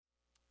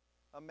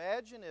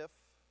Imagine if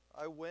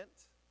I went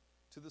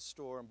to the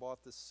store and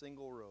bought this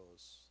single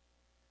rose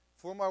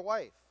for my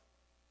wife.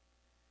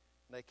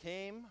 And I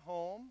came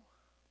home,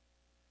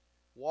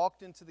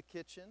 walked into the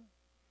kitchen,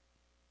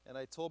 and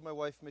I told my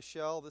wife,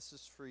 Michelle, this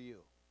is for you.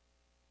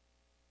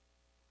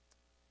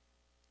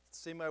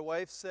 See, my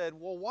wife said,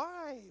 well,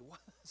 why?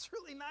 It's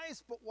really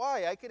nice, but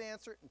why? I could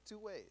answer it in two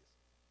ways.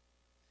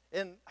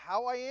 And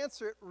how I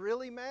answer it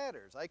really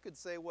matters. I could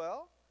say,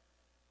 well,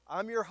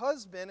 I'm your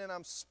husband and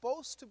I'm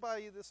supposed to buy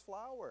you this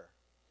flower.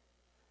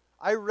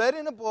 I read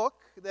in a book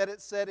that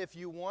it said if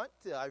you want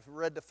to, I've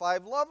read the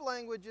 5 love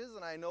languages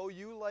and I know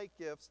you like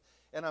gifts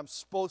and I'm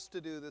supposed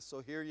to do this,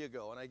 so here you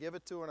go. And I give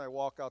it to her and I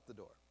walk out the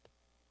door.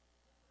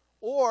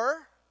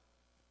 Or,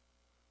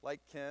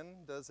 like Ken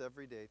does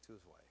every day to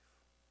his wife,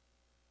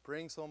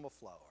 brings home a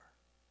flower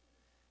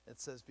and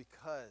says,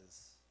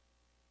 because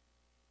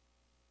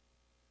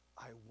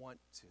I want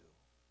to.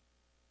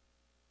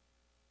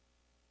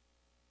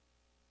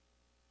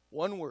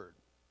 One word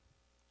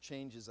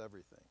changes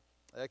everything.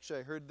 Actually,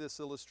 I heard this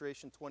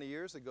illustration 20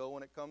 years ago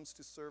when it comes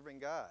to serving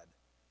God.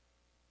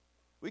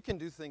 We can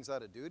do things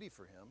out of duty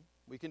for Him.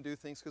 We can do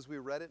things because we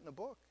read it in a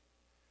book.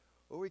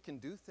 Or we can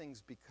do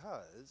things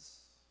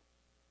because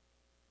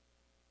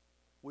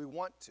we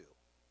want to.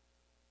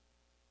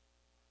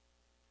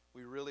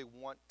 We really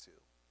want to.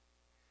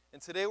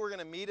 And today we're going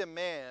to meet a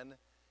man,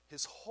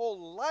 his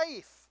whole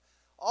life,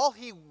 all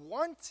he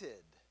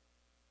wanted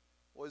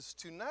was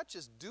to not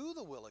just do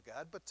the will of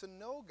God, but to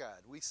know God.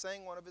 We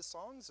sang one of his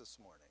songs this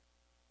morning.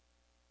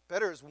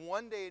 Better is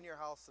one day in your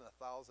house than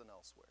 1,000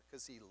 elsewhere,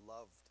 because he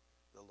loved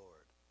the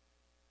Lord.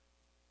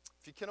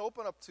 If you can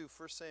open up to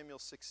 1 Samuel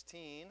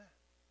 16,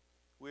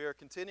 we are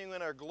continuing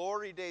in our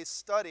Glory Days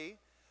study.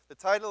 The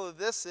title of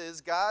this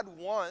is God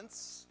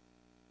Wants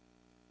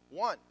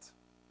Want.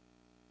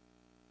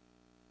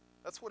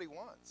 That's what He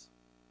wants.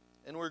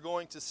 And we're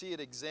going to see it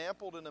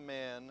exampled in a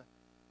man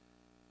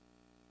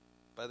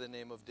by the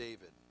name of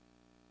David.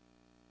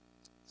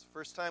 It's the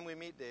first time we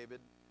meet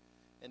David,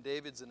 and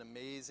David's an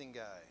amazing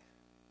guy.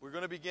 We're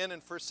going to begin in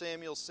 1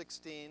 Samuel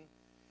 16.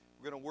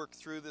 We're going to work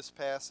through this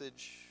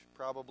passage,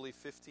 probably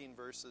 15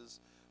 verses,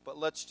 but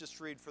let's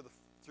just read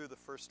through the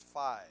first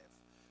 5.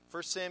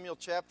 1 Samuel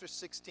chapter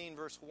 16,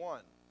 verse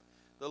 1.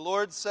 The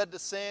Lord said to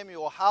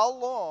Samuel, how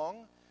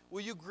long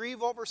will you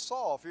grieve over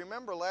Saul? If you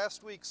remember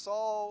last week,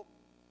 Saul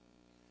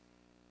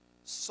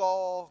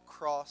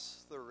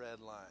crossed the red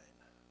line.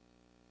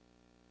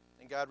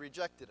 And God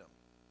rejected him.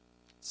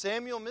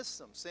 Samuel missed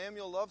him.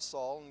 Samuel loved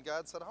Saul, and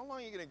God said, how long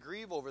are you going to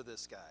grieve over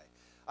this guy?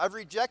 I've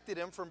rejected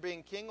him from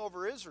being king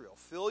over Israel.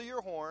 Fill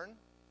your horn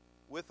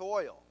with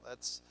oil.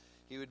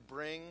 He would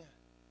bring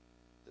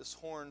this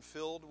horn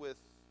filled with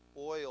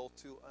oil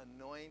to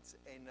anoint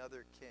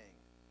another king.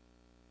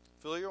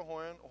 Fill your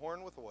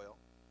horn with oil.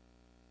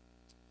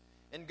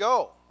 And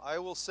go, I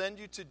will send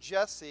you to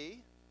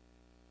Jesse,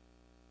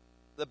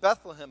 the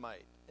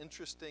Bethlehemite.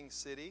 Interesting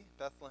city,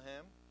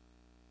 Bethlehem.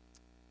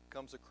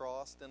 Comes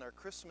across in our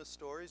Christmas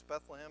stories.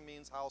 Bethlehem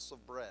means house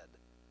of bread.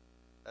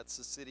 That's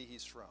the city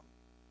he's from.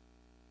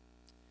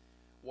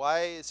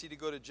 Why is he to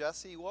go to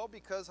Jesse? Well,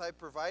 because I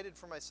provided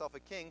for myself a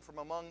king from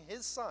among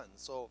his sons.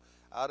 So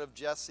out of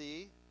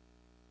Jesse,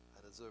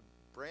 that is a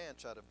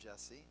branch out of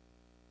Jesse.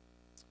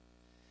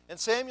 And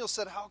Samuel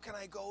said, how can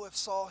I go if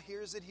Saul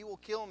hears it? He will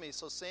kill me.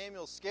 So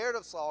Samuel's scared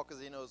of Saul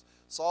because he knows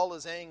Saul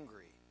is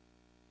angry.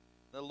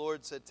 The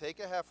Lord said, take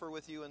a heifer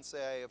with you and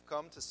say, I have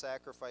come to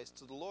sacrifice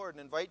to the Lord.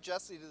 And invite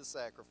Jesse to the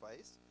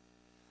sacrifice.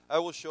 I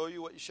will show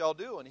you what you shall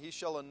do. And you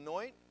shall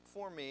anoint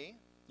for me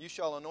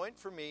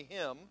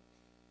him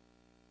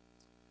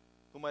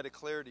whom I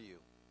declare to you.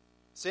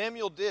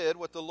 Samuel did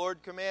what the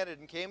Lord commanded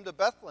and came to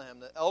Bethlehem.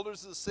 The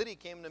elders of the city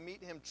came to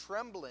meet him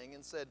trembling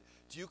and said,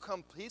 do you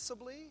come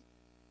peaceably?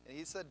 And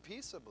he said,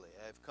 peaceably,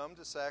 I have come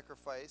to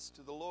sacrifice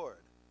to the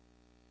Lord.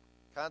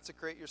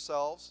 Consecrate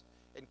yourselves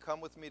and come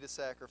with me to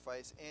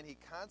sacrifice. And he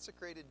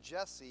consecrated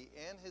Jesse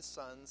and his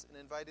sons and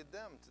invited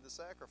them to the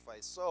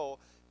sacrifice. So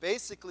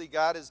basically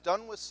God is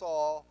done with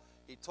Saul.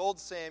 He told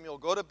Samuel,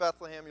 go to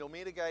Bethlehem. You'll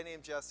meet a guy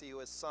named Jesse who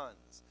has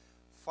sons.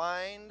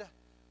 Find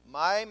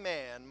my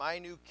man, my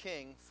new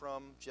king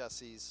from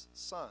Jesse's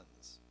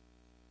sons.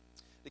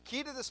 The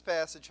key to this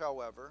passage,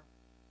 however,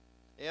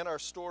 and our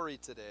story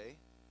today,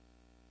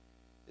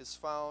 is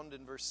found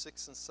in verse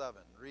 6 and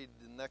 7. Read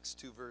the next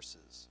 2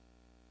 verses.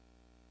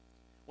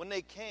 When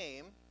they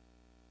came,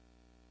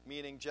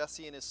 meaning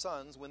Jesse and his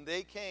sons, when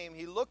they came,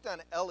 he looked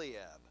on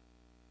Eliab,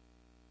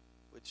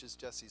 which is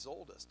Jesse's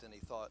oldest, and he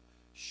thought,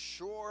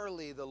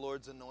 surely the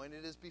Lord's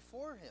anointed is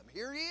before him.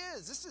 Here he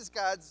is. This is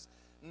God's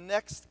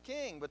next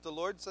king. But the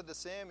Lord said to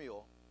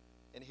Samuel,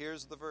 and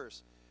here's the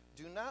verse,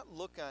 do not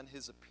look on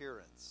his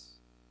appearance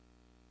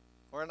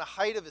or on the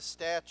height of his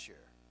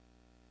stature,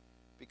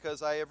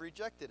 because I have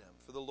rejected him.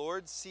 For the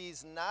Lord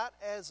sees not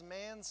as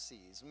man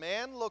sees.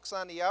 Man looks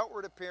on the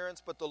outward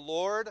appearance, but the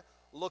Lord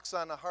looks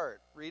on the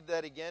heart. Read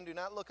that again. Do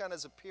not look on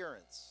his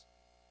appearance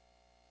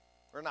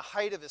or on the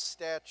height of his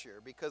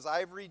stature, because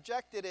I've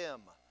rejected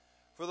him.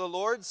 For the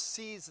Lord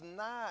sees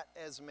not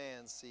as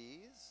man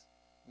sees.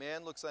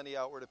 Man looks on the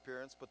outward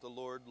appearance, but the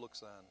Lord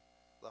looks on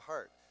the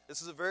heart.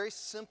 This is a very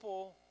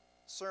simple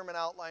sermon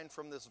outline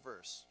from this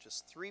verse.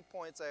 Just 3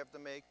 points I have to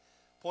make.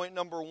 Point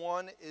number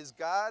 1 is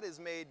God is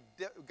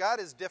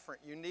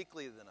different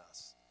uniquely than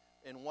us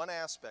in one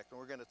aspect, and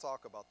we're going to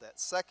talk about that.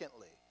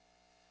 Secondly,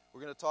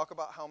 we're going to talk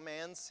about how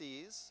man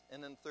sees,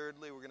 and then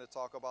thirdly, we're going to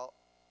talk about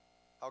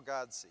how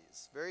God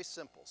sees. Very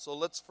simple. So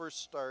let's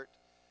first start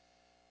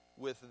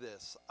with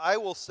this. I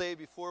will say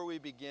before we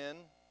begin,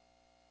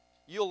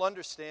 you'll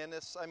understand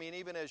this. I mean,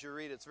 even as you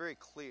read, it's very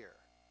clear.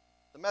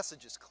 The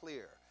message is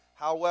clear.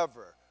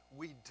 However,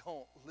 we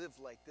don't live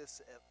like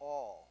this at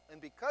all. And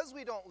because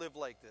we don't live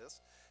like this,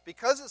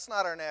 because it's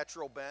not our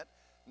natural bent,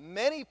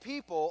 many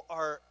people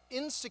are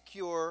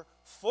insecure,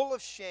 full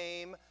of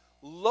shame,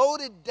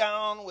 loaded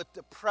down with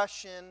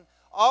depression,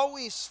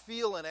 always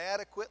feel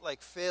inadequate,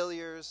 like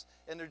failures,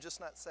 and they're just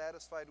not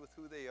satisfied with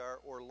who they are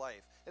or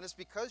life. And it's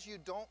because you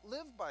don't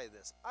live by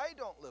this. I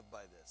don't live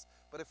by this.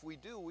 But if we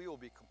do, we will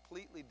be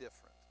completely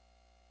different.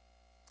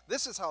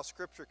 This is how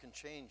Scripture can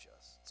change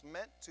us. It's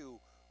meant to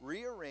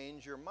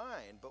rearrange your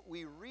mind, but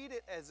we read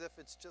it as if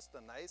it's just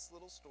a nice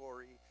little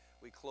story.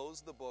 We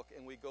close the book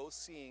and we go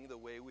seeing the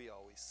way we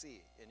always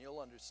see. And you'll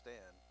understand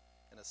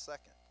in a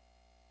second.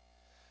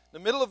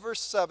 In the middle of verse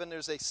 7,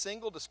 there's a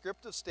single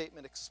descriptive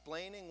statement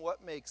explaining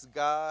what makes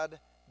God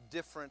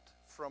different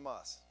from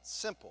us.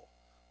 Simple.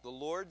 The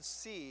Lord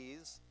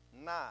sees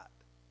not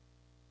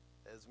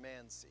as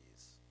man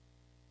sees.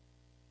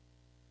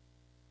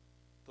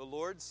 The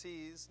Lord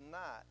sees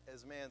not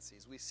as man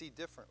sees. We see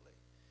differently.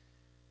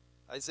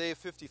 Isaiah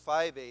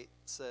 55:8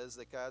 says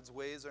that God's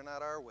ways are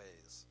not our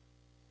ways.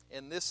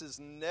 And this is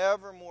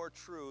never more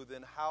true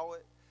than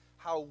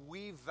how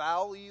we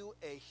value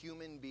a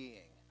human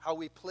being, how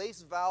we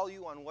place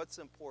value on what's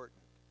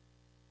important.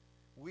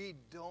 We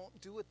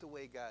don't do it the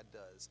way God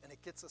does, and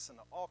it gets us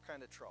into all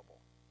kind of trouble,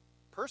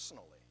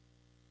 personally.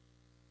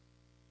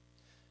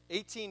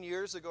 18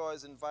 years ago, I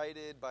was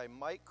invited by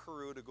Mike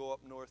Carew to go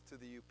up north to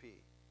the UP.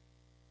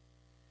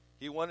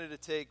 He wanted to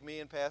take me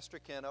and Pastor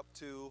Ken up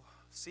to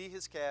see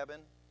his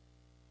cabin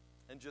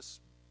and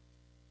just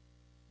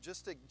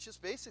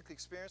basically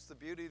experience the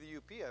beauty of the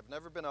UP. I've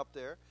never been up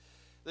there.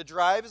 The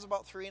drive is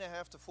about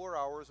 3.5 to 4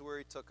 hours where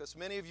he took us.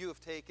 Many of you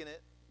have taken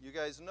it. You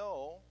guys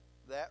know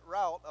that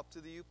route up to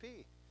the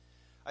UP.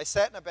 I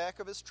sat in the back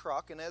of his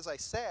truck, and as I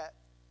sat,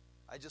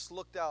 I just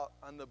looked out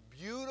on the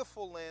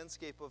beautiful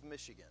landscape of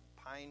Michigan.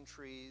 Pine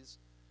trees,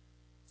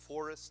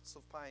 forests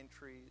of pine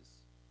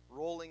trees,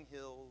 rolling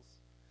hills,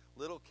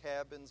 little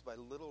cabins by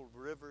little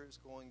rivers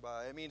going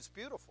by. I mean, it's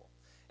beautiful.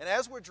 And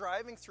as we're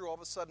driving through, all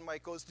of a sudden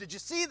Mike goes, "Did you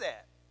see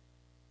that?"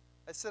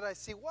 I said, "I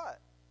see what?"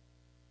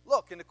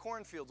 "Look, in the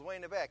cornfields way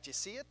in the back. Do you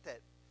see it?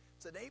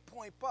 It's an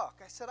 8-point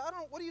buck." I said,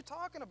 "What are you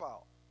talking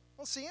about? I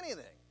don't see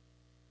anything."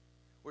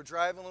 We're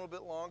driving a little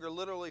bit longer,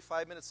 literally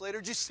 5 minutes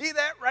later. "Did you see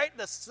that right?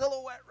 The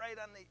silhouette right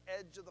on the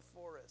edge of the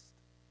forest.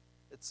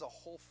 It's a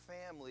whole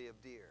family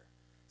of deer."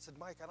 I said,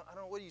 "Mike, I don't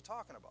know, what are you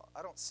talking about?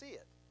 I don't see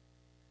it."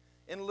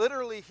 And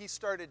literally, he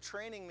started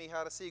training me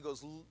how to see. He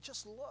goes,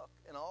 "Just look."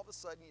 And all of a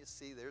sudden, you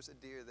see there's a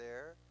deer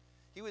there.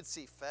 He would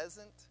see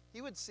pheasant.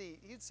 He'd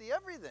see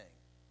everything.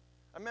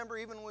 I remember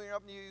even when we were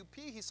up in the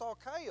UP, he saw a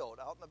coyote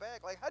out in the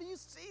back. Like, how do you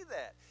see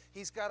that?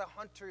 He's got a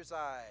hunter's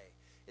eye.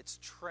 It's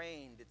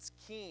trained. It's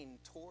keen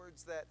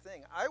towards that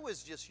thing. I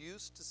was just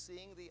used to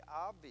seeing the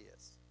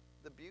obvious,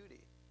 the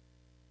beauty.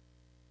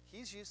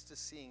 He's used to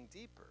seeing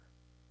deeper.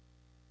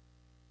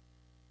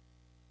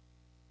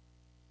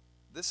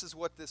 This is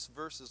what this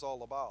verse is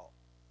all about.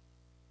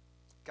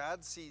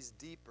 God sees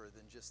deeper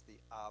than just the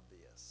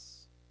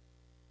obvious.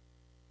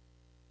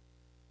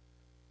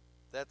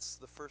 That's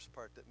the first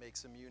part that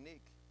makes him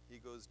unique. He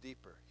goes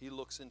deeper. He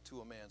looks into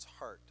a man's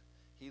heart.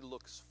 He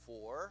looks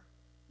for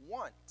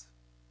want.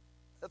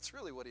 That's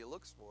really what he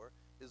looks for,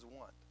 is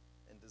want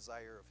and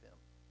desire of him.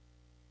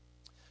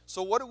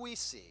 So what do we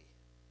see?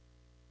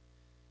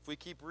 If we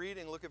keep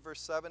reading, look at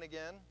verse 7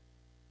 again.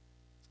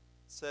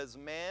 It says,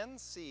 man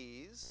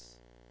sees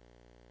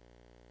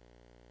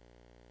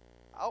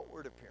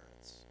outward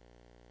appearance.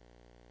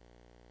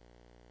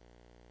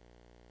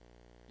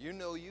 You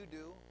know you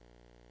do.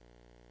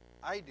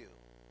 I do.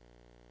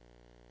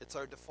 It's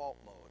our default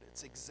mode.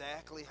 It's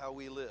exactly how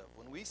we live.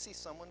 When we see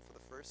someone for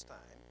the first time,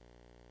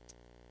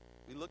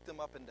 we look them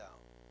up and down.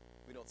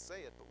 We don't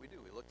say it, but we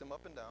do. We look them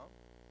up and down.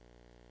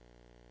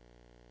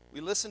 We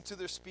listen to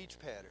their speech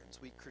patterns.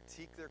 We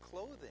critique their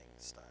clothing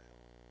style.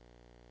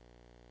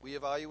 We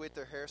evaluate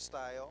their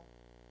hairstyle,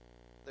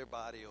 their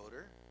body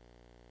odor,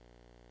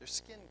 their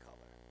skin color.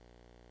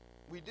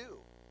 We do.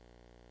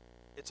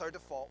 It's our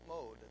default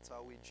mode. That's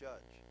how we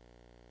judge.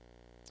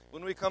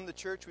 When we come to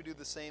church, we do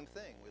the same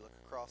thing. We look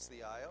across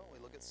the aisle. We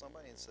look at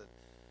somebody and say,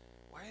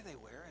 "Why are they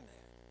wearing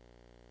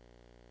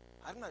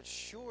that? I'm not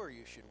sure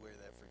you should wear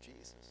that for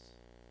Jesus."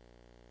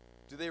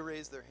 Do they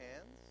raise their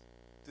hands?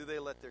 Do they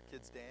let their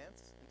kids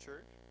dance in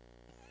church?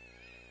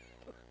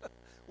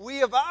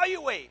 We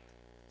evaluate.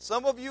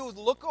 Some of you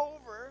look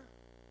over.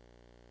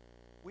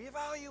 We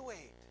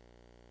evaluate.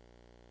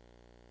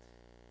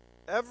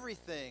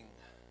 Everything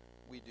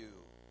we do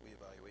We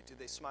evaluate. Do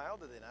they smile?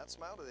 Do they not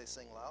smile? Do they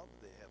sing loud?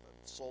 Do they have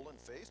a sullen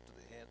face? Do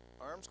they have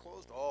arms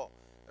closed? Oh,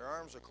 their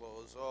arms are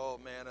closed. Oh,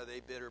 man, are they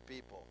bitter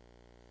people?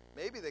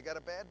 Maybe they got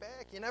a bad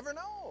back. You never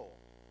know.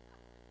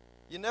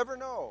 You never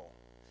know.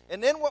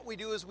 And then what we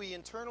do is we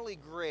internally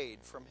grade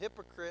from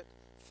hypocrite,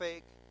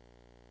 fake,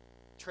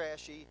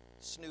 trashy,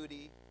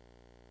 snooty,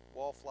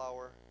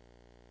 wallflower.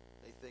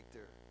 They think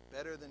they're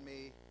better than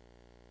me.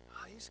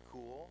 Oh, he's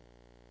cool.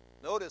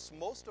 Notice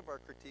most of our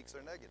critiques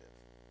are negative,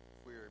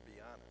 if we were to be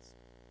honest.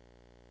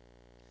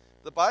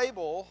 The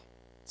Bible,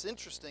 it's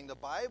interesting, the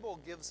Bible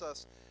gives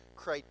us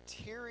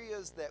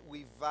criterias that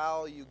we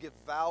value, give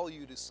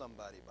value to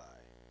somebody by.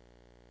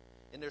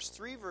 And there's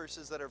 3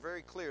 verses that are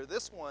very clear.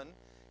 This one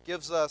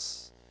gives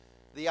us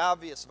the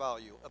obvious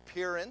value.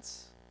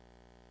 Appearance.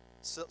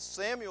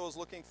 Samuel is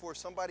looking for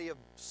somebody of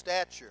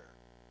stature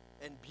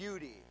and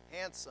beauty,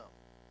 handsome,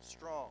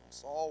 strong.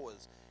 Saul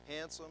was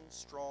handsome,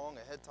 strong,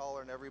 a head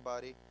taller than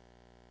everybody.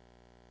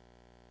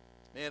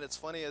 Man, it's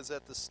funny, I was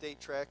at the state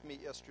track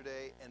meet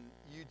yesterday, and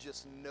you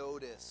just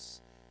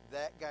notice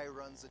that guy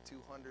runs a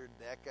 200,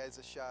 that guy's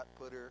a shot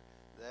putter,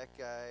 that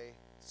guy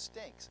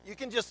stinks. You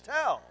can just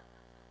tell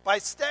by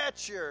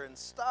stature and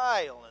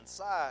style and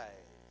size.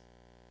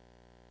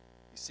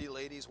 You see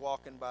ladies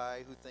walking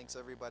by who thinks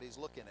everybody's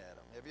looking at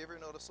them. Have you ever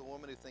noticed a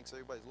woman who thinks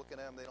everybody's looking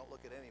at them? They don't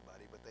look at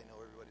anybody, but they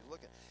know everybody's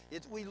looking.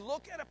 We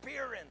look at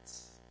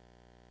appearance.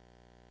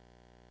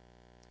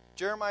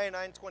 Jeremiah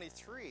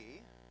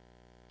 9:23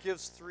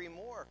 gives 3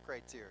 more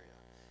criteria.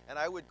 And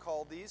I would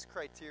call these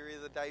criteria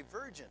the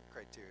divergent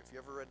criteria. If you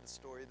ever read the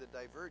story of the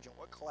divergent,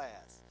 what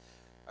class?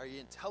 Are you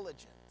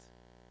intelligent?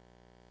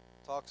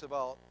 Talks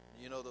about,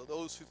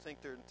 those who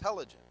think they're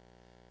intelligent.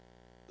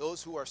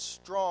 Those who are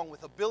strong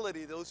with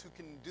ability, those who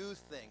can do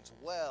things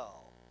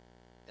well.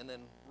 And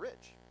then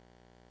rich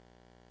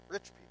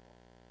people.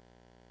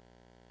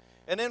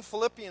 And then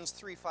Philippians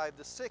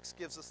 3:5-6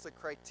 gives us the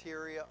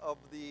criteria of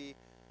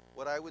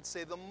what I would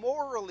say the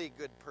morally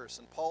good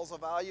person. Paul's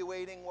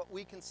evaluating what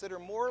we consider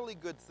morally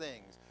good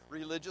things.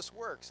 Religious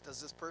works. Does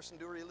this person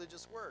do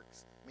religious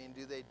works?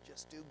 Do they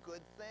just do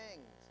good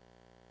things?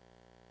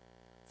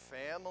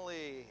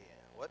 Family.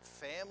 What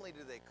family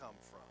do they come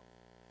from?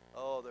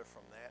 Oh, they're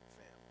from that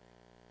family.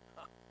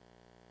 Huh.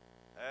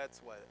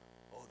 That's why.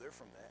 Oh, they're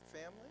from that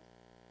family?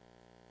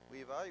 We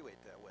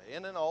evaluate that way.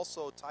 And then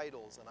also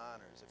titles and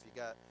honors. If you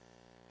got,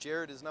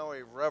 Jared is now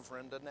a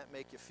reverend, doesn't that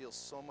make you feel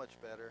so much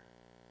better?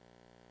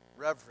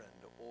 Reverend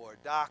or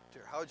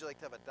doctor. How would you like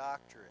to have a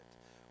doctorate?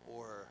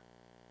 Or,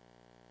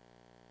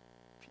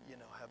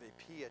 have a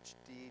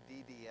PhD,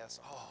 DDS.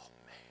 Oh,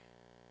 man.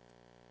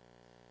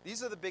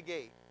 These are the big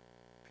 8.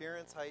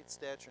 Appearance, height,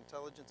 stature,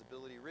 intelligence,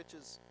 ability,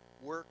 riches,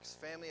 works,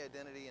 family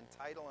identity, and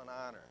title and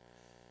honor.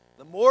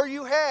 The more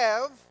you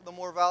have, the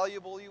more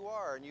valuable you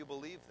are, and you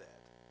believe that.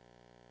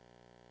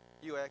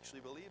 You actually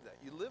believe that.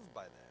 You live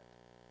by that.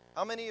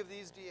 How many of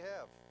these do you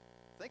have?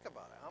 Think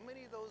about it. How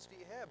many of those do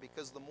you have?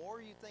 Because the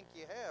more you think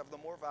you have, the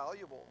more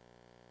valuable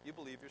you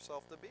believe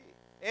yourself to be.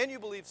 And you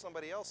believe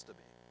somebody else to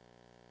be.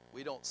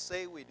 We don't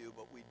say we do,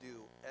 but we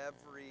do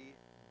every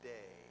day.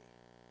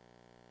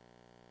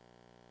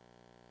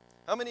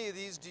 How many of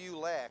these do you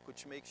lack,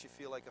 which makes you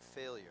feel like a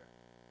failure,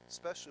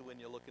 especially when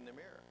you look in the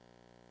mirror?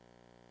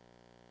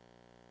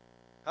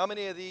 How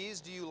many of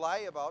these do you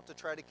lie about to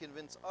try to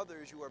convince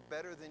others you are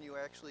better than you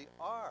actually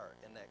are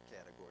in that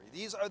category?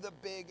 These are the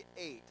big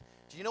 8.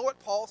 Do you know what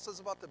Paul says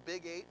about the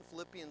big 8 in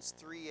Philippians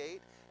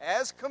 3:8?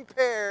 As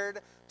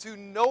compared to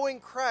knowing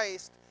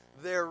Christ,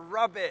 they're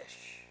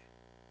rubbish.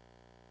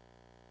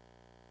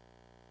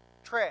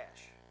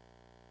 Trash.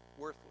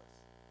 Worthless.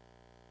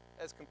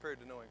 As compared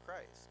to knowing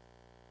Christ.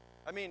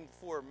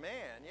 For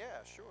man,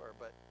 yeah, sure,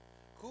 but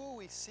who are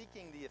we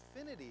seeking the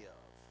affinity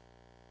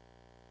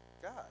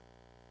of? God.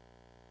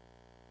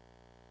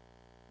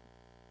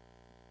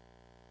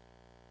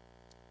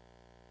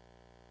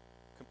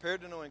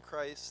 Compared to knowing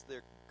Christ,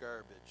 they're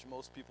garbage.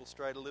 Most people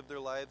try to live their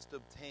lives to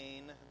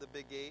obtain the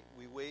big 8.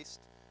 We waste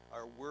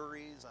our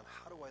worries on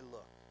how do I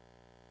look?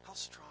 How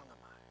strong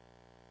am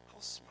I? How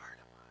smart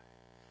am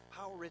I?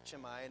 How rich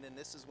am I? And then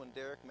this is when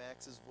Derek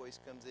Max's voice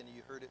comes in.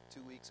 You heard it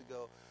 2 weeks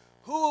ago.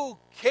 Who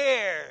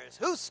cares?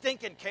 Who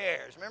stinking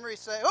cares? Remember he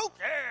said, who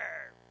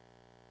cares?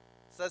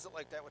 Says it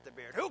like that with the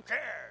beard. Who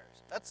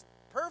cares? That's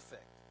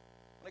perfect.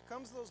 When it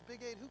comes to those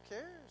big 8, who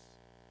cares?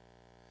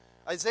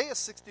 Isaiah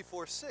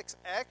 64:6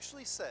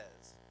 actually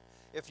says,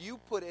 if you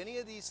put any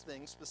of these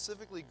things,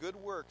 specifically good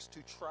works,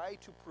 to try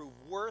to prove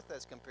worth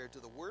as compared to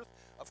the worth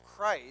of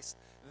Christ,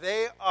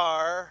 they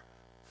are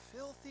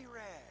filthy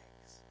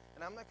rags.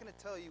 And I'm not going to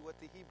tell you what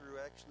the Hebrew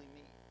actually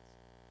means.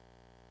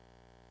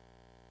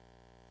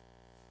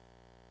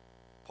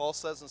 Paul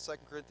says in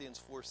 2 Corinthians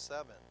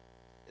 4:7,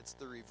 it's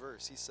the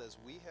reverse. He says,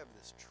 we have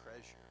this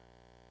treasure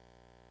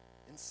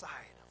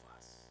inside of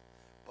us,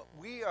 but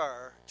we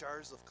are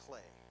jars of clay,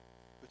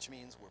 which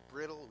means we're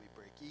brittle, we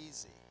break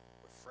easy,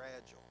 we're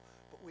fragile.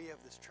 But we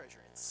have this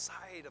treasure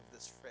inside of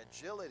this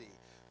fragility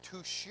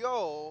to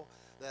show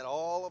that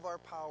all of our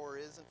power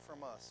isn't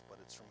from us, but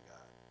it's from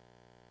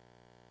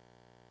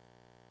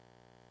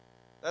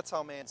God. That's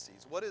how man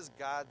sees. What does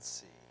God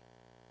see?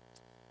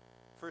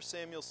 1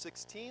 Samuel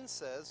 16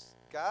 says,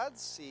 God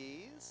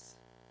sees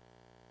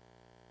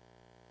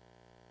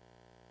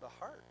the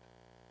heart.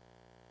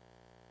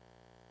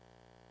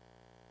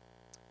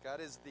 God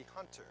is the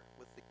hunter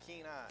with the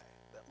keen eye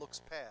that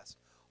looks past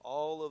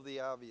all of the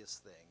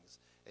obvious things.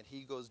 And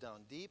he goes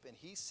down deep and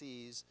he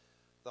sees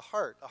the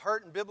heart. A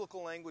heart in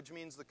biblical language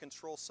means the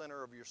control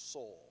center of your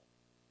soul.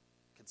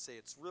 You could say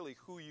it's really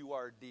who you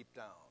are deep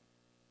down.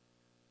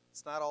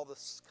 It's not all the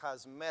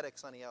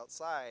cosmetics on the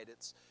outside.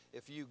 It's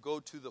if you go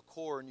to the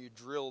core and you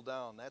drill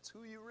down. That's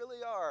who you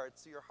really are.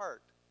 It's your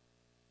heart.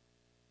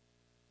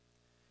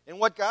 And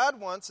what God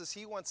wants is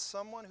he wants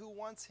someone who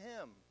wants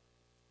him.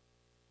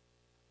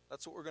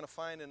 That's what we're going to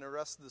find in the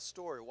rest of the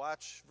story.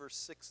 Watch verse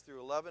 6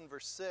 through 11.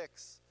 Verse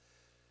 6,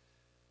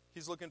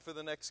 he's looking for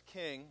the next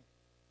king.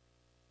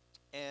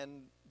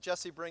 And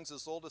Jesse brings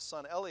his oldest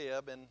son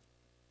Eliab. And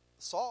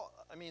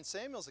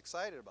Samuel's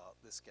excited about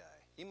this guy.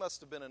 He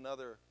must have been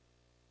another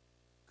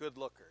good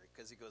looker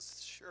because he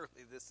goes,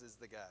 surely this is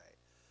the guy.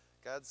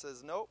 God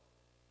says, nope.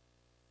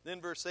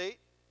 Then verse 8,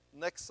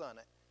 next son,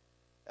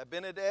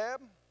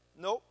 Abinadab,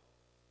 nope.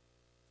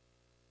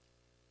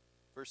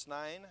 Verse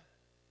 9,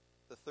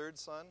 the third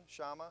son,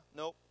 Shammah,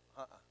 nope.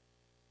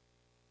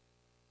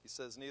 He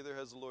says, neither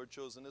has the Lord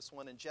chosen this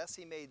one. And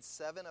Jesse made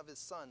 7 of his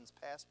sons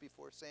pass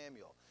before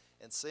Samuel.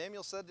 And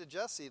Samuel said to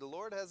Jesse, the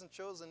Lord hasn't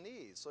chosen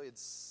these. So he had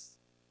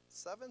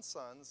 7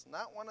 sons,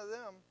 not one of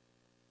them.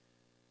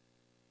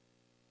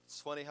 It's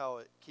funny how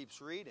it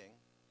keeps reading.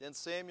 Then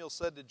Samuel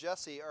said to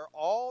Jesse, are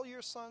all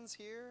your sons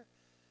here?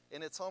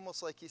 And it's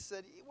almost like he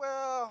said,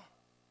 well,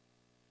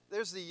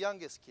 there's the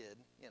youngest kid,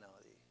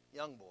 the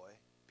young boy.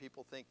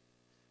 People think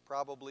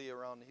probably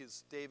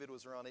David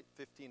was around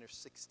 15 or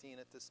 16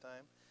 at this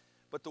time.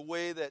 But the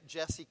way that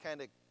Jesse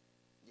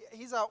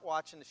he's out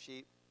watching the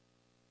sheep.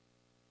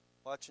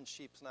 Watching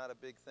sheep's not a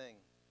big thing.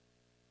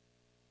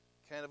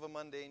 Kind of a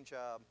mundane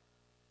job.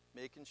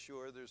 Making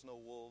sure there's no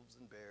wolves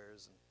and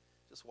bears and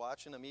just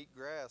watching them eat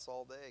grass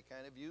all day.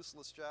 Kind of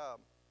useless job.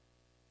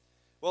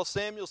 Well,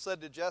 Samuel said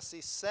to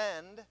Jesse,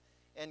 send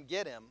and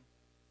get him,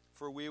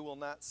 for we will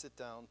not sit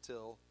down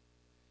till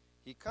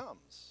he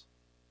comes.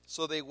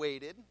 So they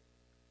waited.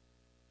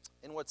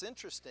 And what's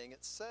interesting,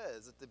 it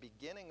says at the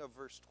beginning of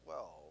verse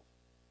 12,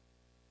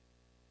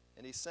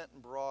 and he sent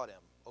and brought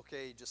him.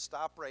 Okay, just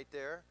stop right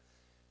there.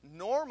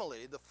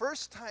 Normally, the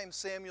first time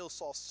Samuel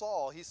saw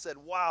Saul, he said,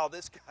 wow,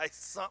 this guy's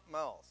something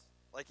else.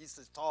 Like he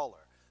says,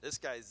 taller. This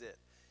guy's it.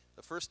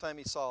 The first time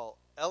he saw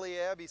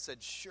Eliab, he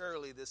said,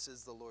 surely this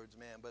is the Lord's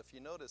man. But if you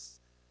notice,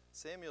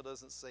 Samuel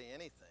doesn't say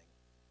anything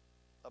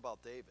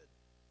about David.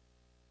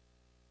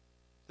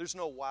 There's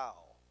no wow.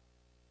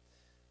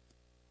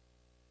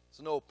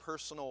 There's no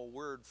personal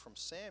word from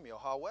Samuel.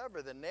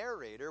 However, the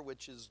narrator,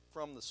 which is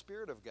from the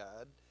Spirit of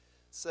God,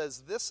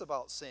 says this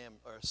about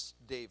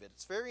David.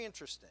 It's very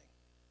interesting.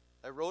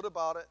 I wrote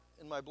about it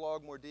in my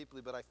blog more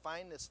deeply, but I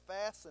find this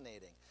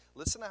fascinating.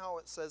 Listen to how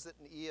it says it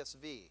in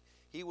ESV.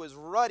 He was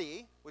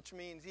ruddy, which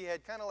means he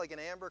had kind of like an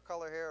amber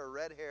color hair or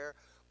red hair,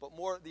 but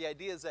more the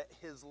idea is that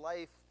his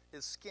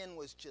skin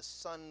was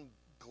just sun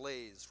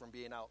glazed from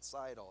being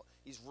outside.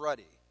 He's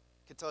ruddy.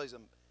 You can tell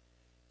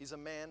he's a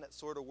man that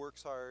sort of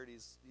works hard.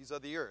 He's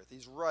of the earth.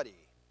 He's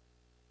ruddy.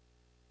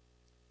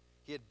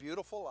 He had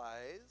beautiful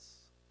eyes,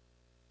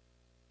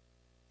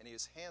 and he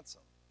was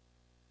handsome.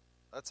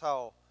 That's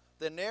how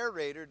the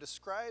narrator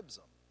describes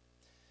him.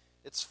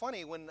 It's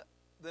funny, when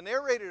the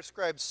narrator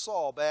describes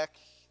Saul back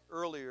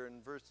earlier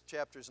in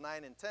chapters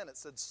 9 and 10, it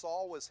said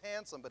Saul was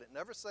handsome, but it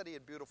never said he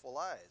had beautiful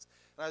eyes.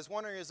 And I was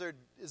wondering, is there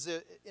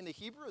in the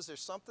Hebrew, is there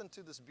something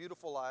to this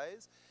beautiful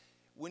eyes?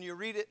 When you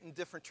read it in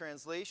different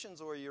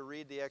translations or you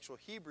read the actual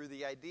Hebrew,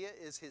 the idea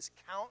is his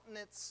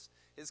countenance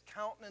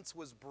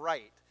was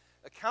bright.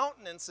 A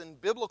countenance in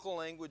biblical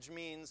language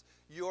means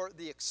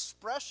the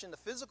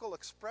physical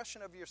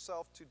expression of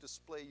yourself to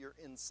display your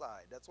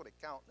inside. That's what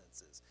a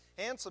countenance is.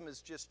 Handsome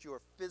is just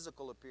your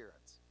physical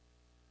appearance.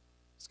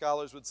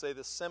 Scholars would say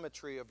the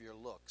symmetry of your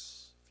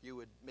looks, if you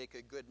would make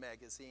a good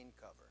magazine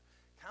cover.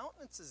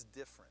 Countenance is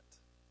different.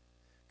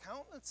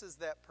 Countenance is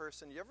that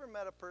person. You ever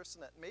met a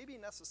person that maybe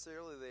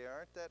necessarily they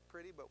aren't that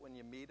pretty, but when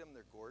you meet them,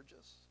 they're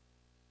gorgeous?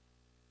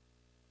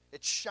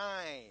 It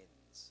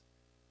shines.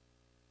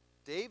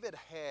 David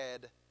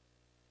had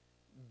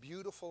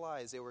beautiful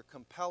eyes. They were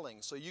compelling.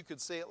 So you could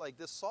say it like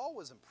this. Saul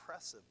was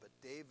impressive, but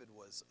David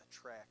was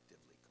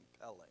attractively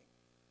compelling.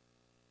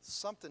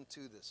 Something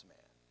to this man.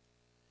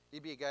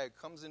 He'd be a guy who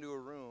comes into a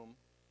room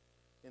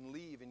and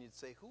leave, and you'd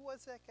say, who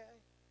was that guy?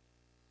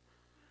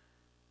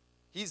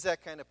 He's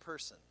that kind of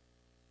person.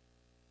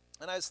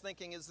 And I was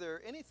thinking, is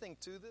there anything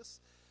to this?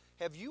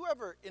 Have you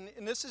ever,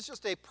 and this is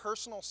just a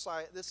personal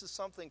side, this is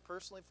something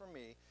personally for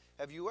me,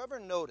 have you ever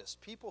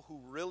noticed people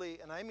who really,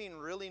 and I mean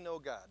really know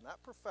God,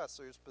 not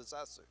professors,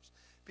 possessors,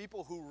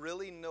 people who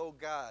really know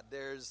God,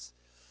 there's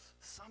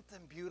something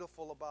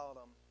beautiful about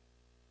them.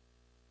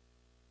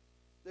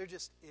 There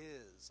just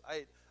is.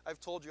 I've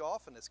told you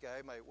often this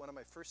guy, one of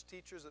my first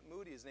teachers at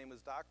Moody, his name was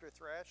Dr.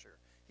 Thrasher.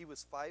 He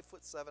was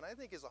 5'7". I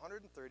think he's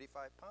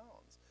 135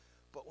 pounds.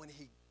 But when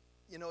he,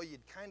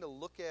 you'd kind of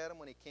look at him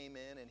when he came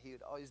in, and he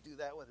would always do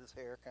that with his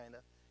hair, kind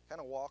of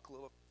walk a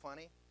little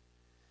funny.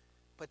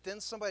 But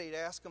then somebody would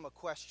ask him a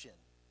question,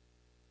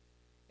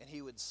 and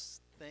he would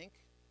think.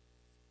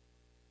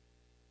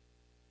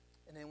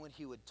 And then when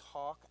he would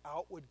talk,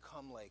 out would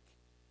come like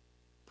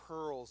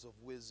pearls of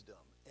wisdom.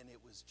 And it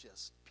was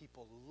just,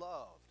 people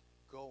loved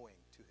going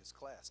to his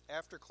class.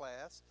 After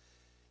class,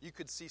 you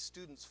could see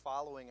students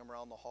following him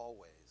around the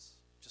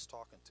hallways, just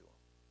talking to him.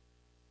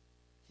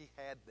 He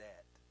had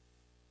that.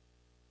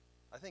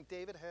 I think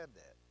David had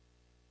that.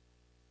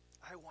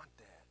 I want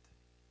that.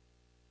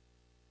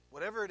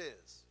 Whatever it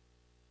is.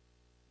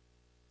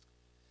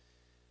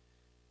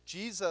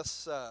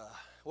 Jesus,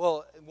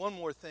 one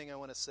more thing I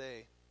want to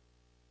say.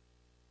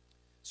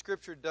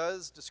 Scripture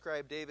does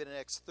describe David in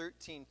Acts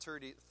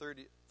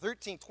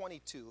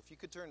 13:22. If you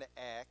could turn to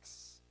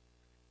Acts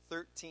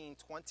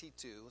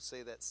 13:22,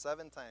 say that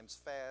 7 times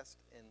fast,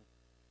 and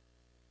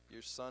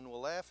your son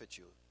will laugh at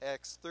you.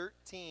 Acts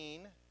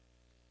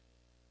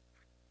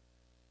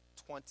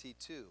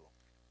 13:22.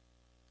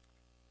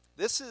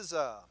 This is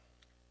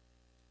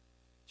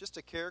just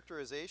a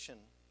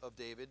characterization of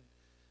David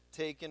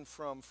taken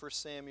from 1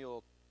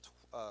 Samuel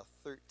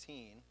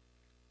 13.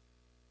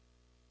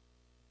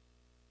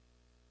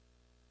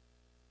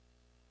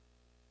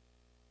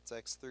 It's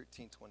Acts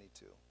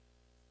 13:22.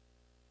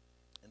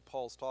 And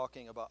Paul's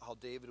talking about how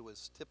David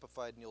was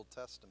typified in the Old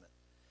Testament.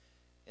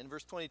 And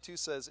verse 22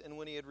 says, "And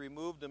when he had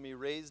removed him, he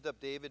raised up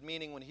David,"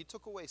 meaning when he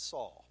took away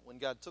Saul. When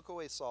God took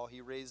away Saul, he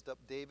raised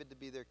up David to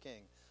be their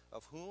king,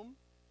 of whom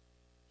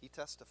he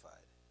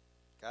testified.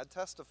 God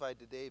testified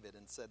to David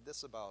and said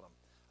this about him: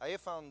 "I have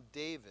found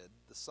David,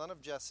 the son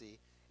of Jesse,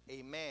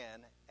 a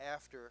man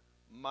after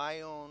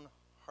my own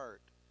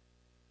heart."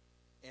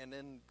 And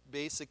then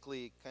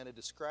basically kind of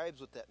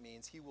describes what that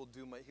means. He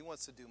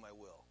wants to do my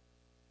will.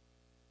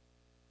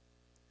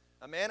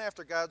 A man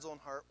after God's own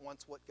heart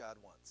wants what God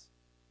wants.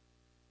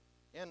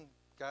 And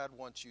God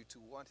wants you to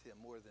want him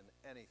more than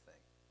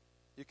anything.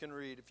 You can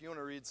read, if you want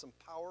to read some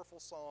powerful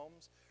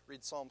Psalms,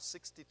 read Psalm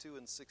 62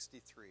 and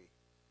 63.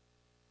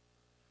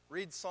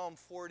 Read Psalm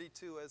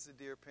 42, "As the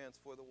deer pants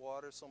for the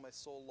water, so my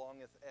soul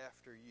longeth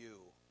after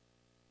you."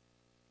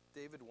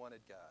 David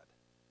wanted God.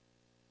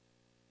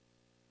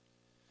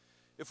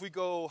 If we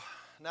go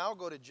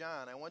to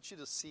John, I want you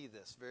to see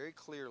this very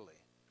clearly.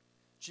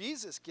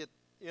 Jesus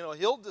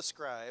he'll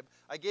describe,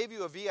 I gave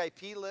you a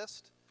VIP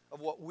list of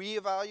what we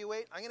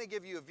evaluate. I'm going to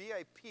give you a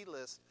VIP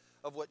list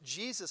of what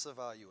Jesus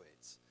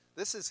evaluates.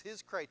 This is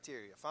his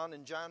criteria found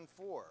in John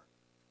 4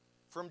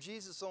 from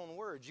Jesus' own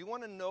words. You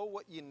want to know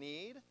what you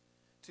need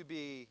to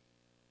be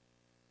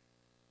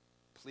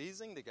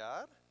pleasing to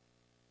God?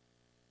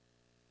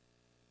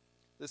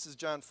 This is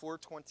John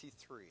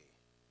 4:23.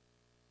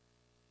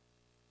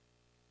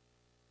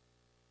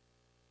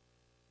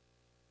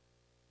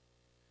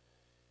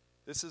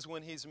 This is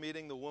when he's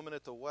meeting the woman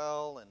at the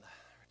well, and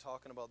we're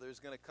talking about there's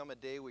going to come a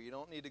day where you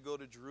don't need to go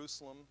to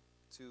Jerusalem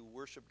to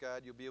worship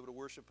God. You'll be able to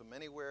worship him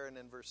anywhere. And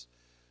in verse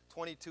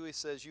 22, he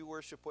says, "You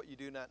worship what you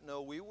do not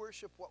know. We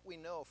worship what we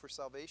know, for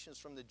salvation is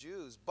from the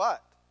Jews."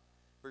 But,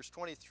 verse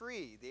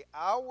 23, "The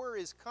hour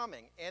is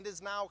coming and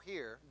is now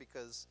here,"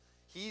 because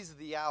he's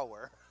the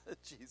hour.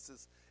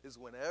 Jesus is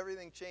when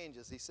everything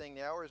changes. He's saying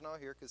the hour is now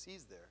here because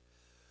he's there.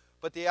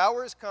 "But the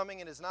hour is coming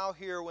and is now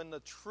here when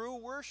the true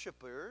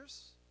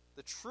worshipers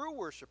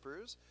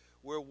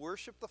will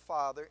worship the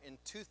Father in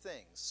two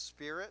things,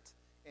 spirit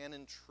and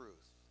in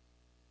truth."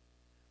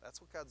 That's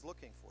what God's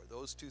looking for,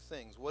 those two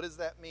things. What does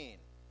that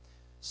mean?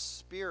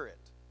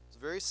 Spirit. It's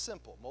very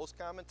simple. Most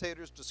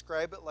commentators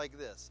describe it like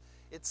this: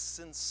 it's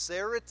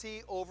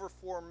sincerity over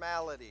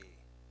formality.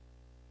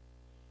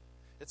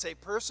 It's a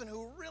person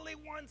who really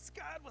wants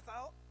God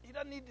he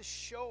doesn't need to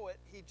show it,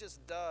 he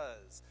just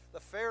does. The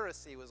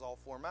Pharisee was all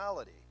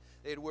formality.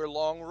 They'd wear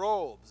long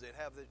robes. They'd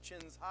have their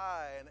chins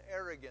high and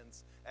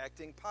arrogance,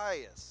 acting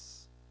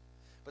pious.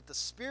 But the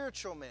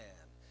spiritual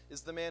man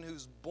is the man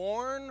who's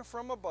born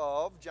from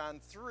above, John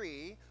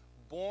 3,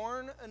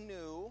 born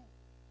anew,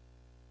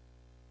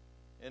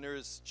 and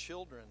there's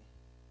children,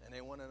 and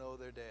they want to know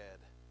their dad.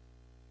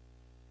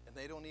 And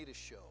they don't need a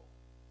show.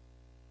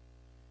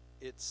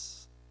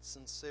 It's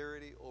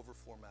sincerity over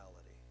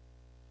formality.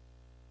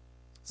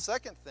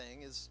 Second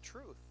thing is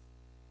truth.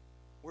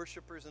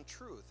 Worshippers in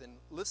truth. And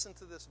listen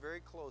to this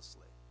very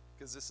closely,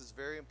 because this is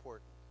very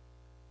important.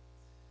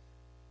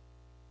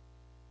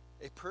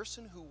 A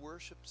person who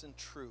worships in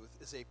truth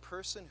is a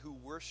person who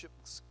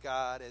worships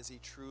God as he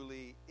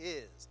truly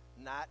is,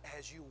 not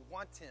as you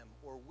want him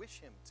or wish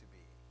him to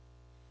be.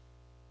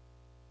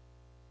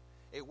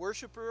 A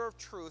worshiper of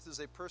truth is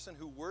a person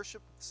who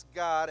worships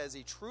God as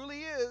he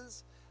truly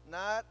is,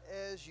 not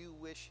as you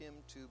wish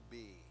him to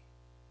be.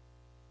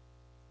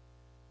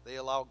 They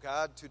allow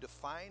God to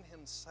define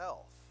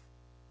himself,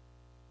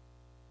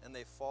 and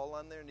they fall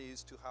on their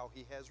knees to how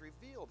he has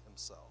revealed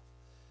himself.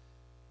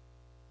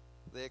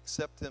 They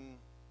accept him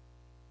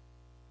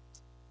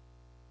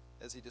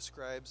as he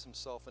describes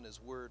himself in his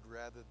word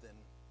rather than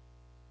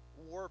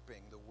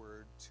warping the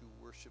word to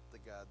worship the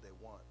God they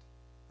want.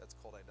 That's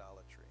called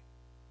idolatry.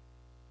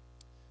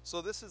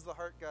 So this is the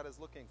heart God is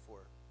looking for.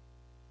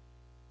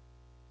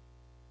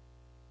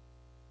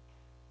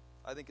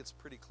 I think it's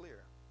pretty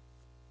clear.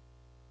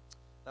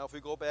 Now, if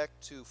we go back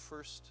to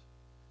 1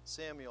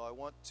 Samuel, I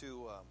want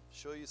to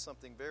show you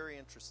something very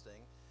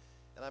interesting.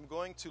 And I'm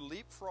going to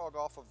leapfrog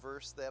off a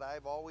verse that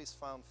I've always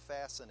found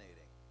fascinating.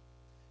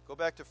 Go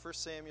back to 1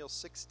 Samuel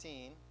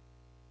 16.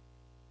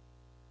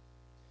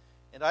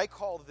 And I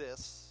call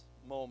this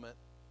moment,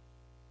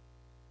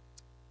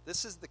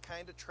 this is the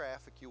kind of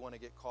traffic you want to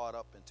get caught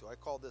up into. I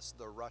call this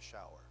the rush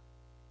hour.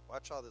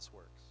 Watch how this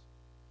works.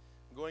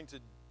 I'm going to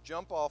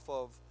jump off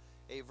of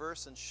a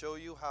verse and show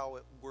you how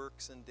it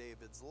works in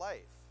David's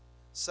life.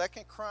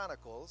 2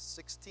 Chronicles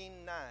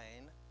 16:9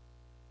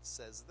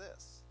 says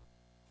this.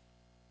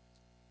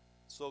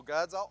 So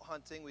God's out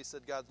hunting. We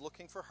said God's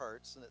looking for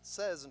hearts. And it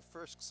says in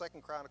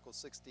 2 Chronicles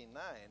 16:9,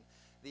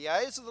 the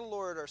eyes of the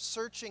Lord are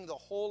searching the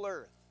whole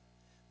earth.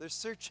 They're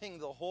searching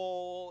the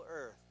whole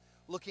earth,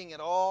 looking at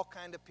all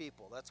kind of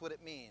people. That's what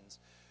it means.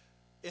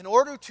 In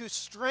order to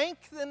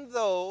strengthen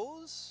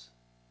those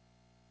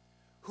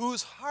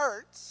whose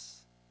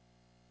hearts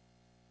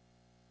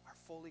are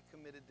fully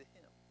committed to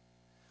him.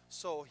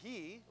 So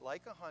he,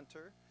 like a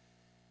hunter,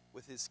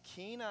 with his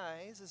keen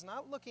eyes, is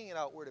not looking at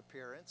outward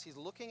appearance. He's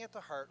looking at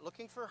the heart,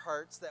 looking for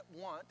hearts that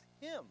want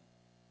him.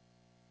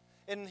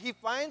 And he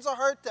finds a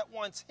heart that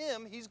wants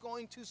him, he's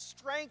going to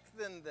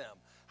strengthen them.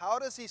 How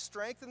does he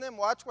strengthen them?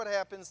 Watch what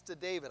happens to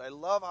David. I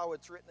love how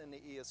it's written in the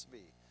ESV.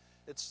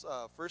 It's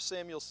 1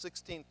 Samuel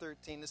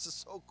 16:13. This is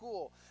so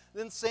cool.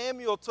 Then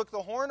Samuel took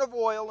the horn of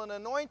oil and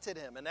anointed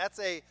him. And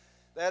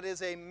that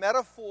is a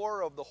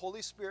metaphor of the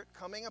Holy Spirit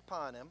coming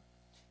upon him.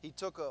 He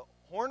took a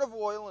horn of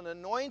oil and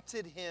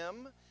anointed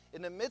him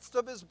in the midst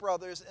of his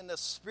brothers, and the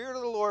Spirit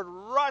of the Lord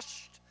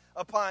rushed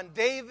upon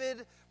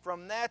David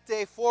from that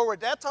day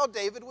forward. That's how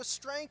David was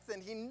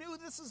strengthened. He knew,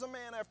 this is a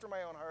man after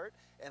my own heart,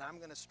 and I'm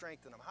going to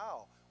strengthen him.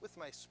 How? With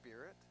my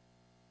Spirit.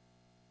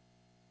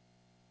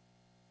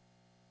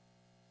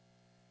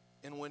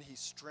 And when he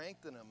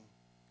strengthened him,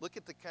 look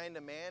at the kind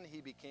of man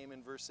he became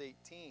in verse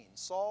 18.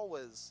 Saul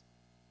was,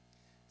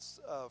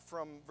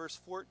 from verse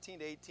 14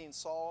 to 18,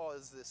 Saul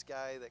is this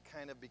guy that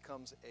kind of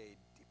becomes a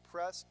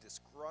depressed,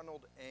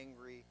 disgruntled,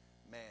 angry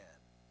man.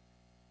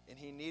 And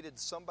he needed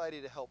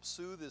somebody to help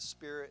soothe his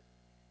spirit,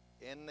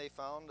 and they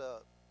found a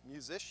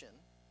musician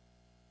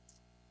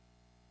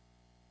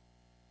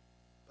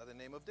by the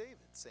name of David,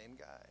 same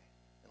guy.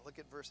 And look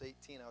at verse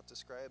 18, how it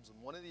describes him.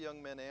 One of the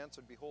young men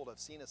answered, behold, I've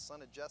seen a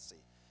son of Jesse,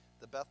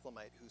 the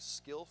Bethlehemite, who's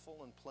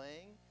skillful in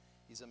playing.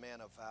 He's a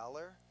man of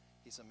valor.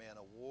 He's a man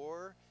of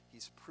war.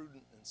 He's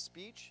prudent in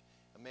speech,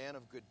 a man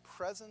of good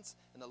presence,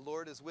 and the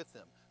Lord is with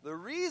him. The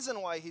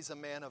reason why he's a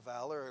man of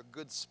valor, or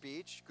good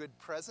speech, good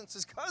presence,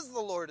 is because the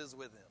Lord is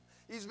with him.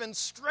 He's been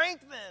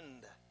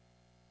strengthened.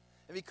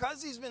 And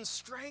because he's been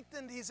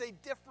strengthened, he's a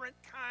different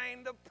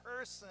kind of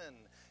person.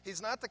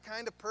 He's not the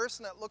kind of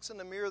person that looks in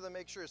the mirror to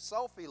make sure his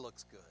selfie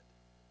looks good.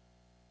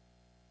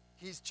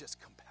 He's just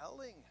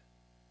compelling.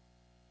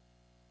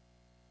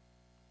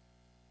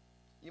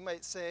 You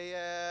might say,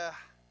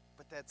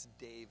 but that's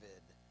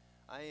David.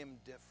 I am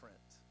different.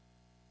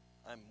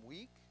 I'm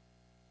weak.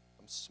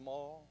 I'm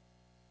small.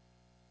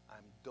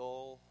 I'm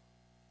dull.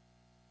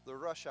 The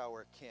rush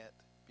hour can't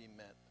be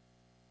meant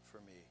for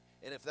me.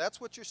 And if that's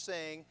what you're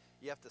saying,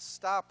 you have to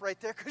stop right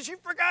there because you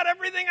forgot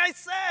everything I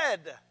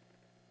said.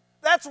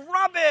 That's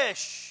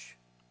rubbish.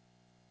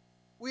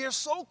 We are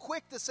so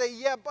quick to say,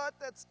 yeah, but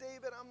that's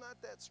David. I'm not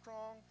that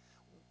strong.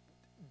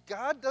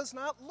 God does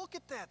not look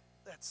at that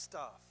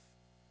stuff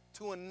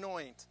to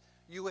anoint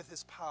you with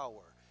his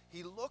power.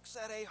 He looks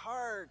at a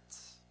heart.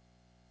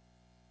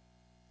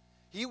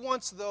 He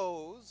wants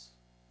those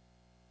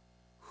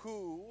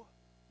who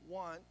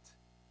want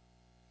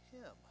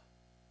him.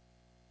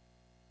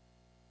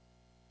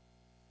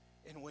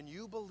 And when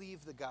you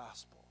believe the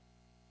gospel,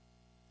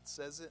 it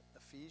says it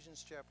in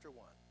Ephesians chapter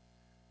 1,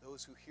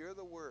 those who hear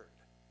the word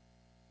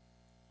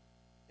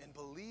and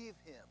believe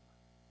him,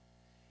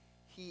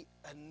 he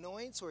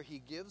anoints, or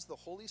he gives the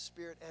Holy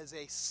Spirit as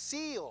a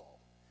seal,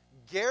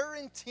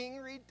 guaranteeing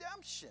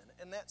redemption.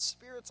 And that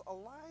Spirit's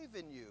alive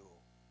in you.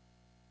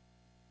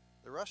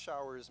 The rush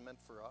hour is meant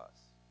for us.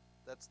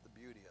 That's the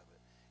beauty of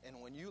it.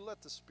 And when you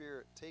let the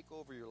Spirit take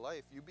over your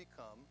life, you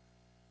become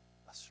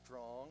a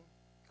strong,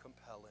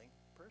 compelling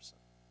person,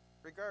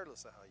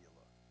 regardless of how you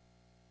look.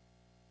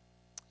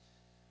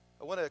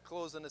 I want to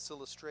close on this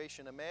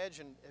illustration.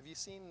 Imagine, have you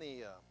seen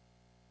the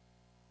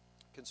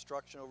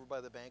construction over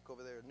by the bank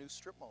over there? A new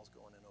strip mall's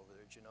going in over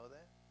there. Did you know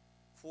that?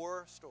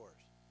 4 stores.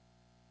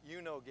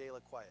 You know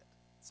Gayla Quiet.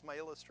 It's my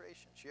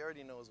illustration. She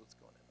already knows what's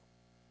going in.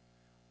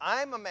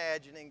 I'm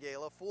imagining,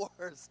 Gayla,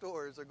 4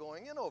 stores are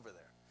going in over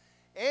there.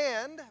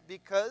 And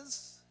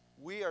because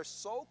we are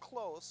so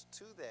close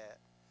to that,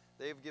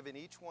 they've given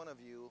each one of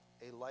you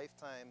a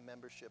lifetime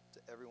membership to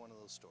every one of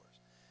those stores.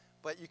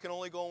 But you can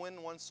only go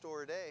in 1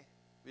 store a day.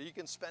 You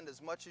can spend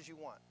as much as you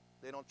want.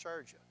 They don't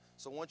charge you.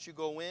 So once you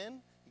go in,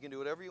 you can do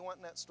whatever you want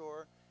in that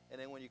store, and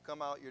then when you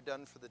come out, you're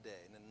done for the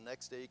day. And then the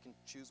next day, you can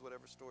choose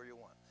whatever store you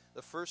want.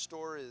 The first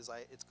store it's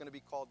going to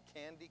be called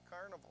Candy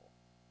Carnival.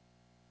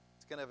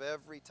 It's going to have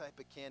every type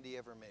of candy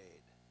ever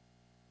made.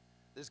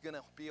 There's going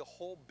to be a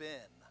whole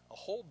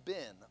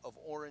bin of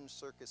Orange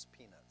Circus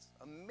peanuts.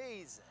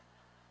 Amazing.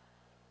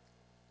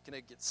 You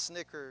can get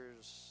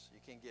Snickers. You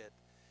can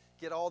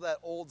get all that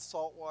old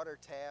saltwater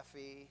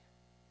taffy.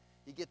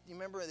 You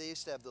remember they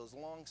used to have those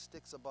long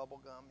sticks of bubble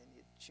gum, and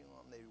you'd chew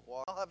them. They'd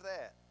walk. I'll have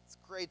that. It's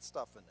great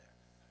stuff in there.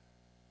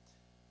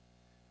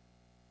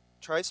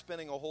 Try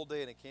spending a whole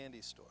day in a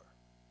candy store.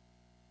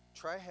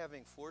 Try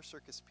having 4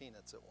 circus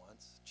peanuts at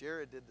once.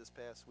 Jared did this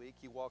past week.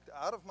 He walked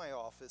out of my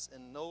office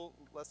in no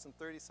less than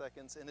 30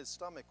 seconds, and his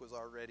stomach was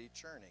already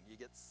churning. You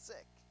get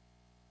sick.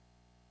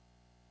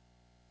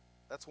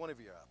 That's one of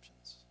your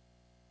options.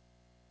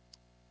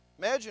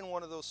 Imagine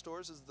one of those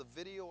stores is the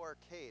video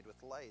arcade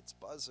with lights,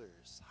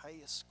 buzzers,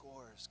 highest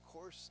scores. Of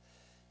course,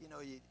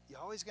 you're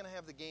always going to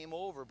have the game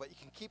over, but you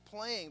can keep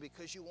playing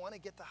because you want to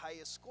get the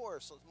highest score.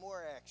 So it's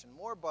more action,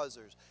 more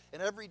buzzers.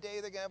 And every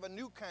day they're going to have a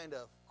new kind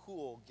of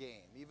cool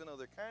game, even though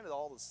they're kind of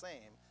all the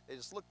same. They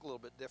just look a little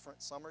bit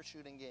different. Some are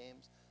shooting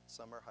games,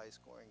 some are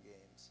high-scoring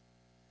games.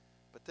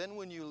 But then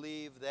when you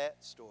leave that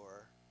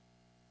store,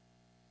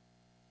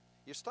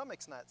 your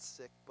stomach's not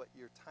sick, but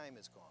your time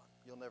is gone.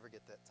 You'll never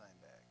get that time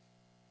back.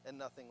 And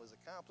nothing was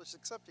accomplished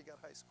except you got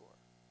high score.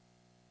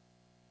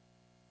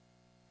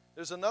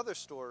 There's another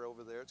store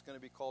over there. It's going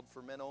to be called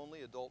For Men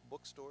Only, adult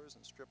bookstores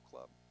and strip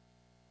club.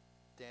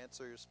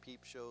 Dancers,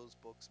 peep shows,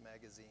 books,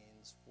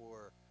 magazines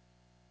for,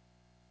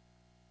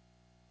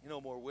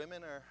 more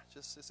women are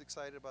just as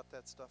excited about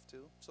that stuff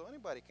too. So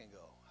anybody can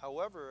go.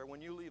 However,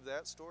 when you leave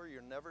that store,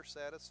 you're never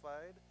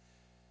satisfied.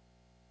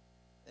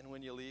 And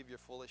when you leave, you're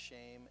full of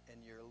shame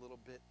and you're a little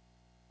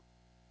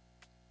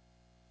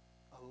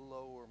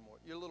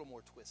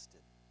more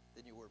twisted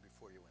than you were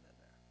before you went in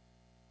there.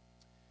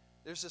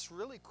 There's this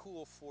really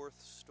cool 4th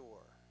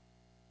store.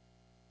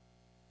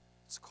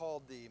 It's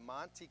called the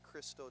Monte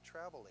Cristo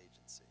Travel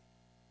Agency.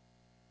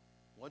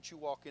 Once you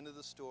walk into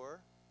the store,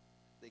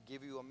 they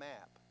give you a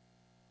map.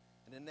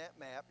 And in that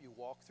map, you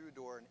walk through a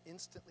door and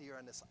instantly you're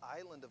on this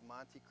island of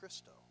Monte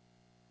Cristo.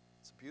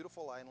 It's a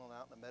beautiful island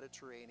out in the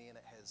Mediterranean.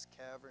 It has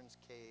caverns,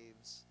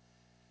 caves.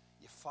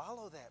 You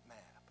follow that map.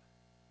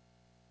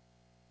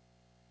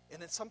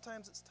 And then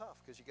sometimes it's tough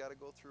because you got to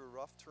go through a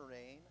rough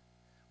terrain.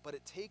 But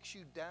it takes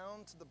you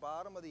down to the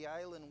bottom of the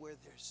island where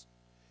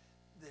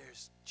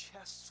there's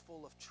chests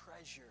full of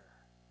treasure.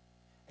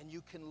 And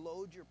you can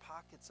load your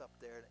pockets up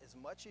there. As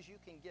much as you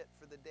can get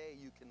for the day,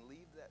 you can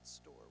leave that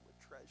store with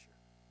treasure.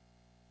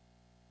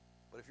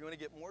 But if you want to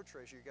get more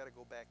treasure, you got to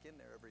go back in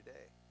there every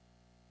day.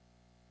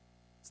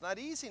 It's not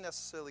easy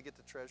necessarily to get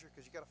the treasure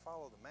because you got to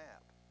follow the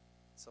map.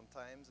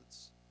 Sometimes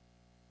it's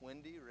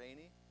windy,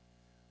 rainy,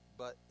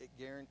 but it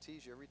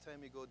guarantees you every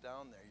time you go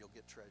down there, you'll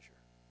get treasure.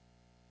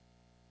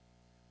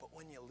 But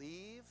when you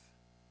leave,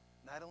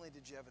 not only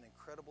did you have an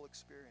incredible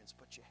experience,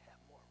 but you have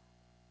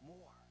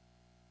more.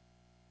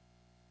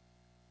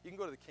 You can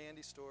go to the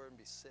candy store and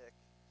be sick.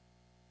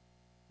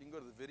 You can go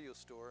to the video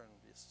store and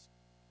just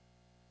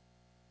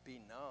be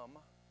numb.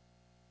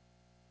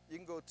 You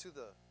can go to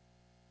the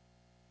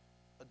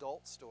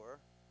adult store,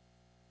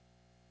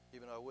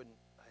 even though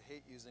I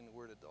hate using the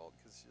word adult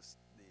because it's just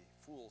the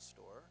fool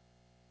store,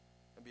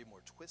 and be more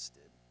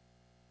twisted.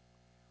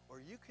 Or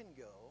you can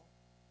go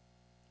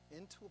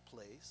into a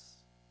place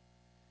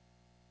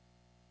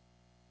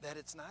that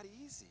it's not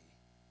easy,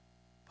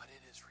 but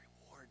it is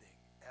rewarding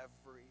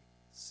every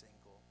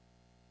single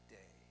day.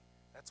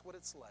 That's what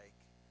it's like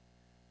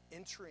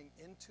entering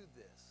into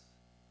this,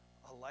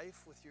 a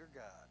life with your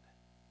God.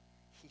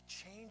 He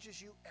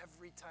changes you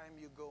every time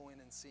you go in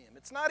and see him.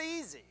 It's not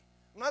easy.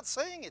 I'm not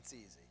saying it's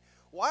easy.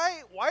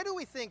 Why do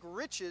we think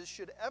riches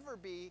should ever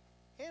be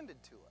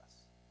handed to us?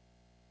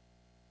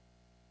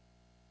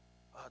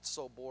 Oh, it's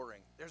so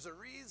boring. There's a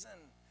reason.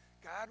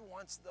 God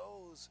wants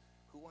those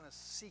who want to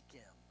seek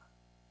him.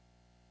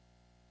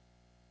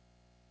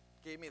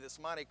 Gave me this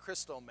Monte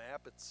Cristo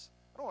map. I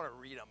don't want to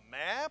read a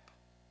map.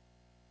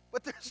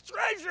 But there's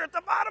treasure at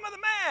the bottom of the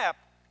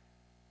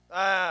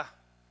map.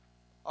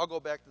 I'll go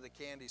back to the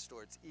candy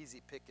store. It's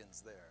easy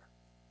pickings there.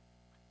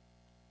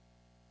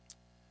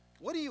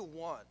 What do you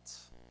want?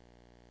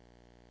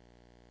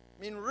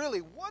 I mean, really,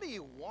 what do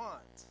you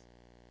want?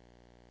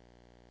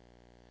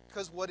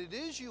 Because what it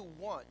is you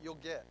want, you'll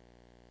get.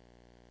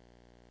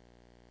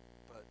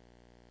 But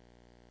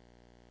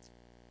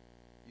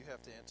you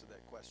have to answer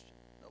that question.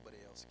 Nobody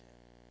else can.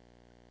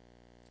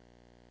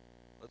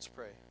 Let's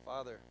pray.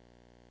 Father,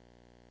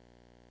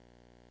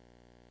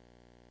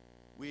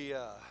 we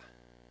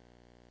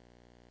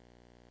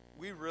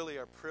really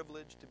are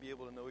privileged to be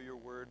able to know your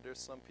word. There's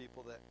some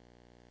people that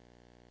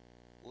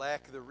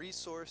lack the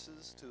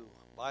resources to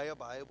buy a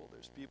Bible.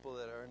 There's people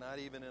that are not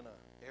even in an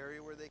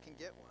area where they can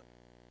get one.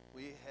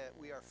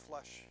 We are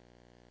flush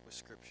with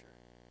Scripture.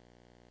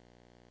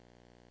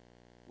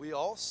 We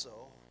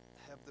also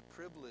have the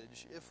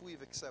privilege, if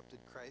we've accepted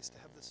Christ,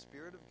 to have the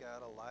Spirit of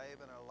God alive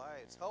in our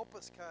lives. Help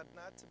us, God,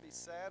 not to be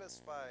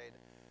satisfied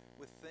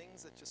with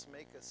things that just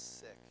make us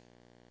sick,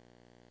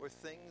 or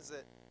things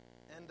that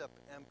end up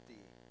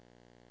empty,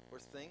 or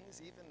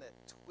things even that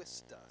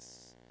twist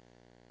us,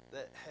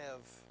 that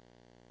have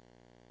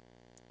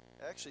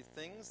actually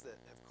things that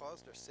have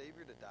caused our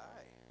Savior to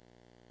die.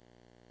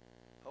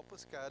 Help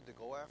us, God, to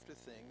go after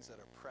things that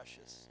are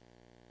precious.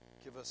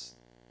 Give us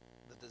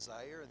the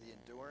desire, the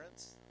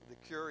endurance, the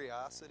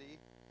curiosity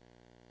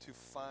to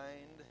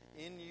find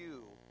in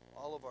you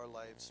all of our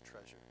life's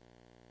treasure.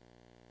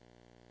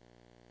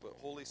 But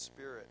Holy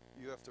Spirit,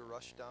 you have to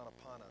rush down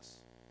upon us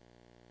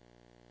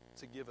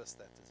to give us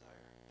that desire.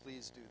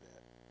 Please do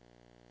that.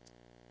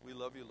 We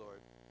love you, Lord,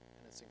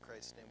 and it's in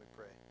Christ's name we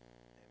pray.